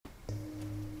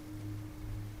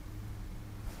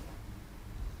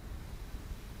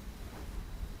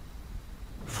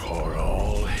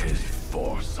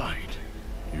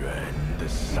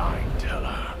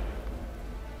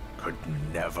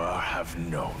have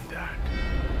known that.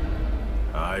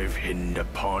 I've hidden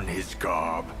upon his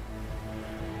garb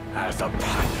as a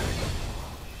pattern.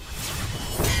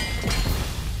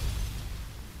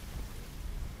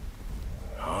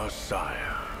 Our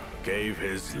sire gave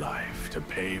his life to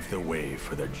pave the way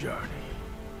for the journey.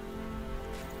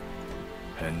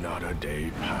 And not a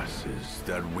day passes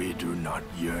that we do not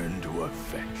yearn to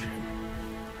avenge him.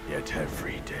 Yet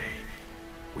every day,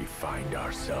 we find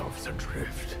ourselves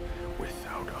adrift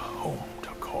without a home to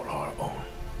call our own.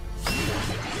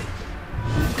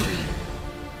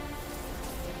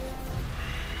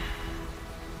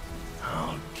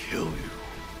 I'll kill you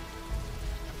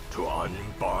to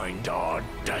unbind our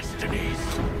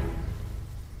destinies.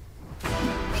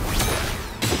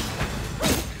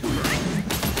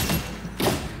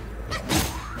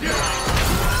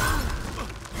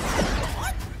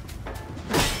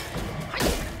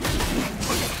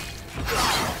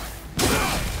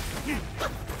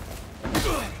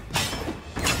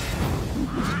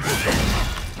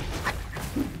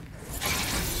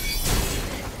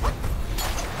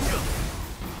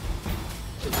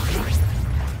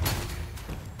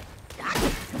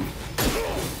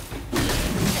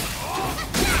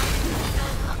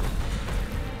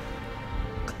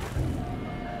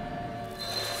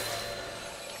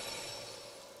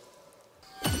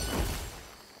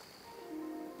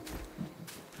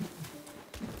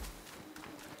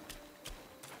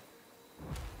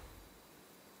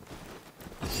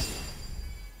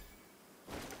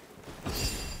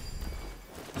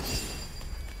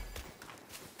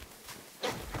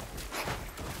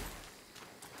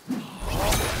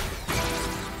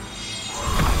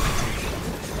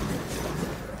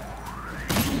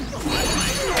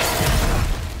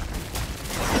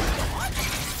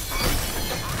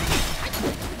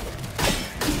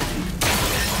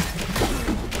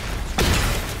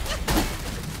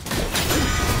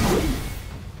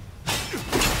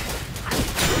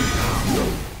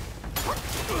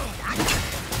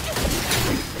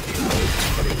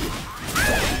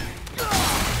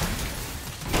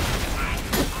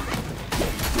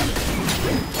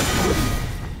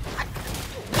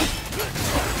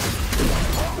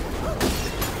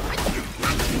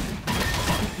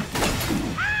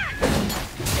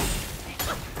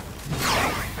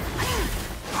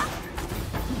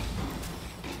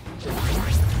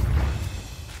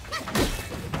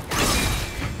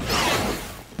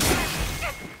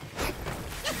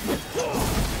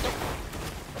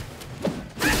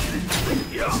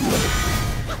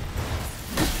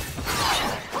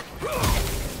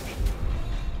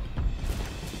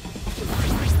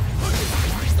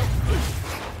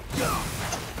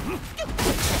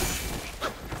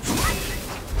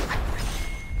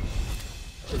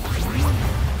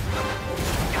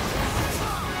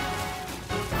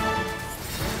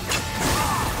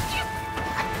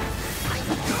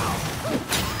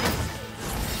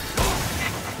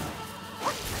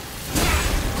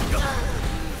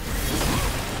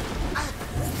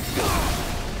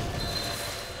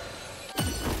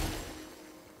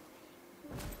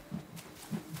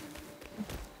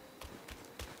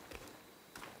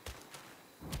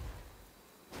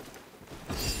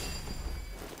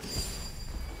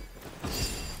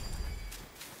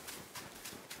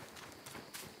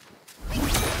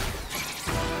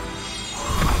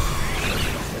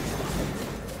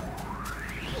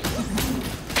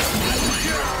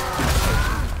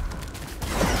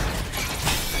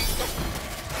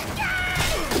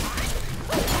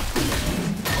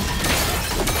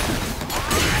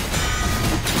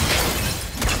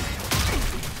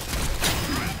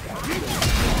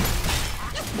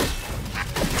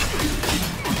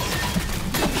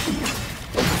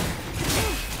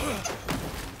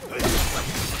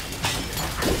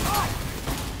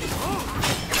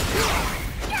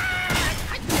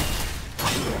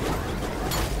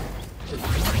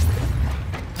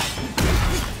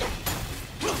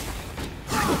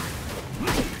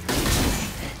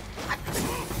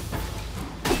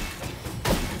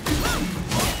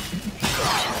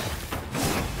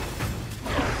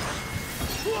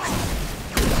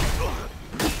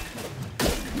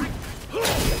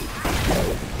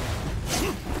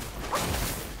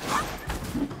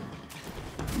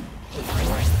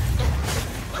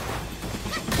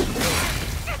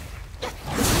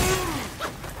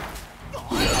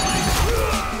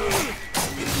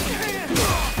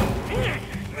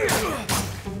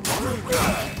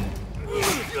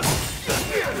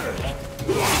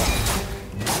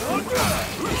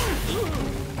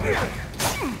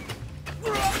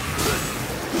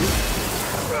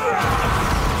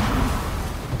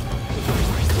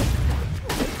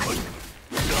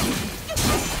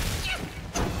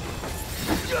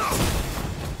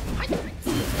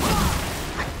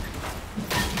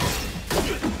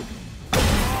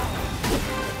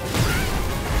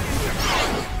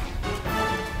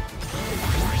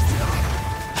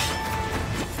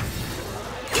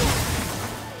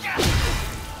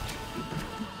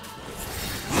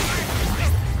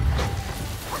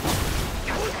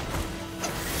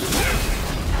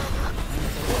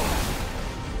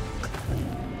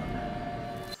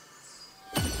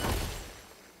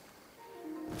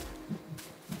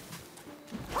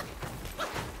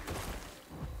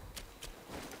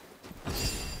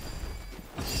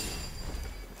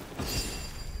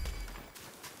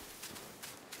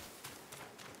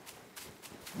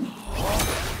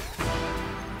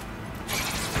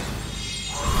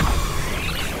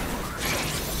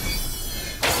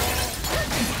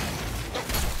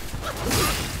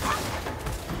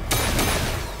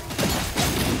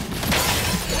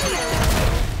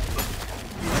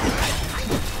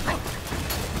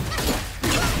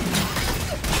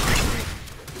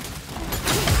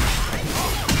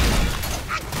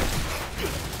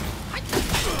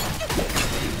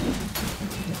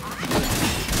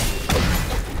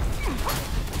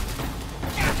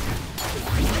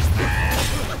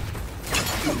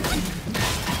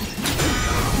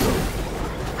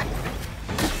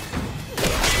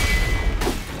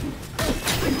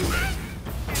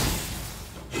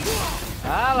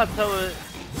 لا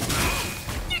تسوي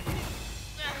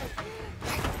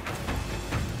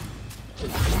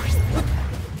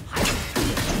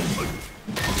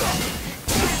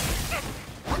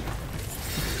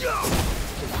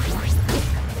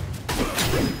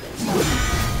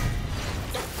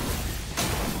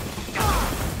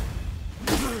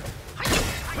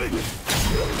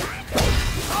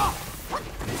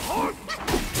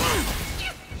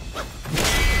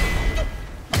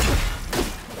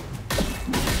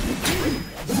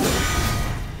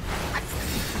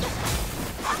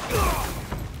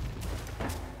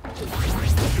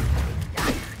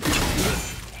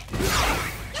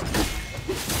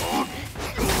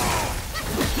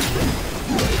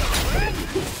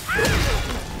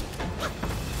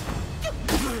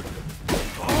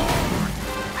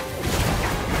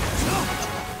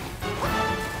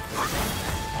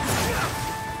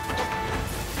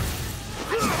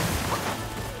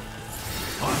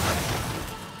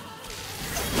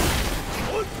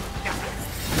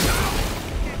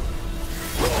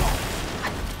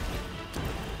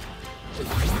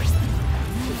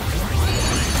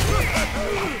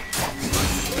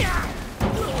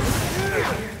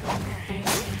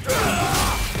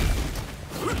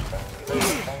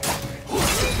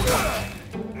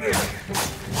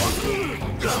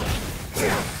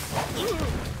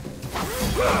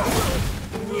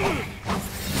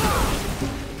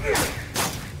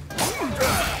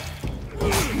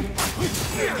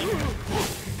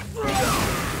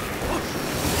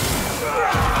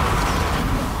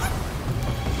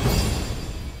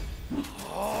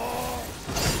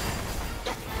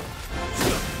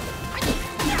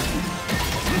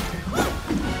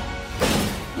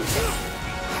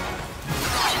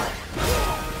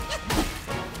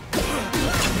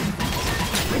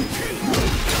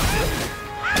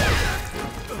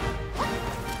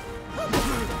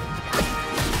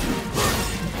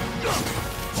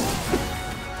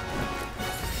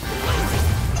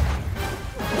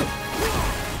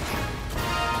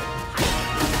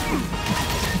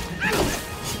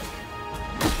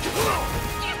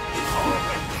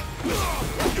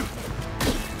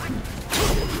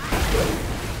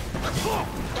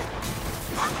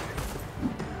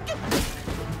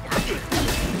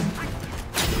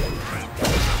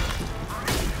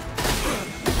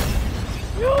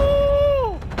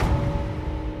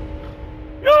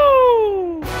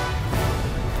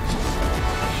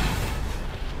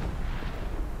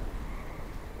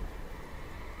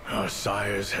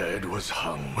Sire's head was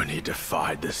hung when he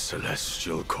defied the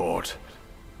Celestial Court.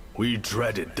 We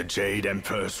dreaded the Jade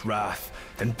Emperor's wrath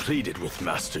and pleaded with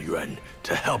Master Yuan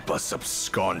to help us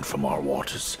abscond from our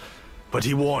waters. But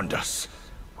he warned us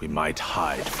we might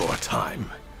hide for a time,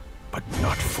 but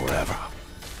not forever.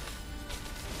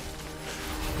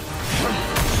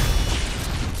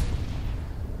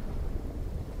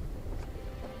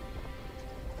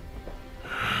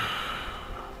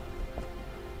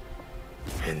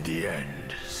 In the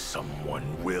end,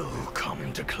 someone will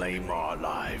come to claim our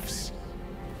lives.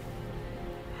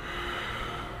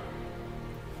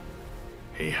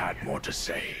 He had more to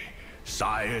say.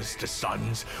 Sires to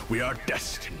sons, we are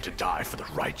destined to die for the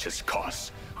righteous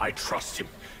cause. I trust him,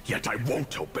 yet I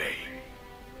won't obey.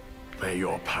 May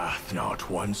your path not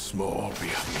once more be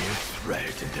a mere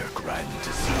thread in their grand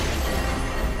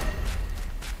design.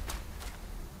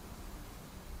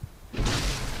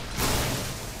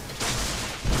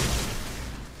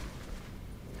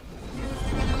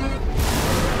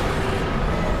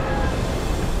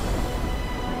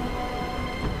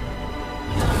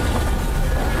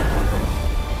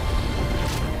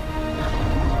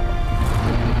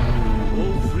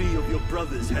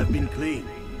 Have been clean.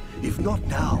 If not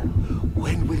now,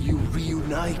 when will you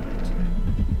reunite?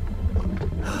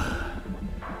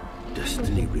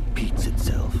 Destiny repeats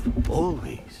itself,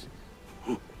 always.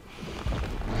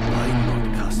 Why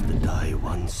not cast the die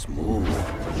once more?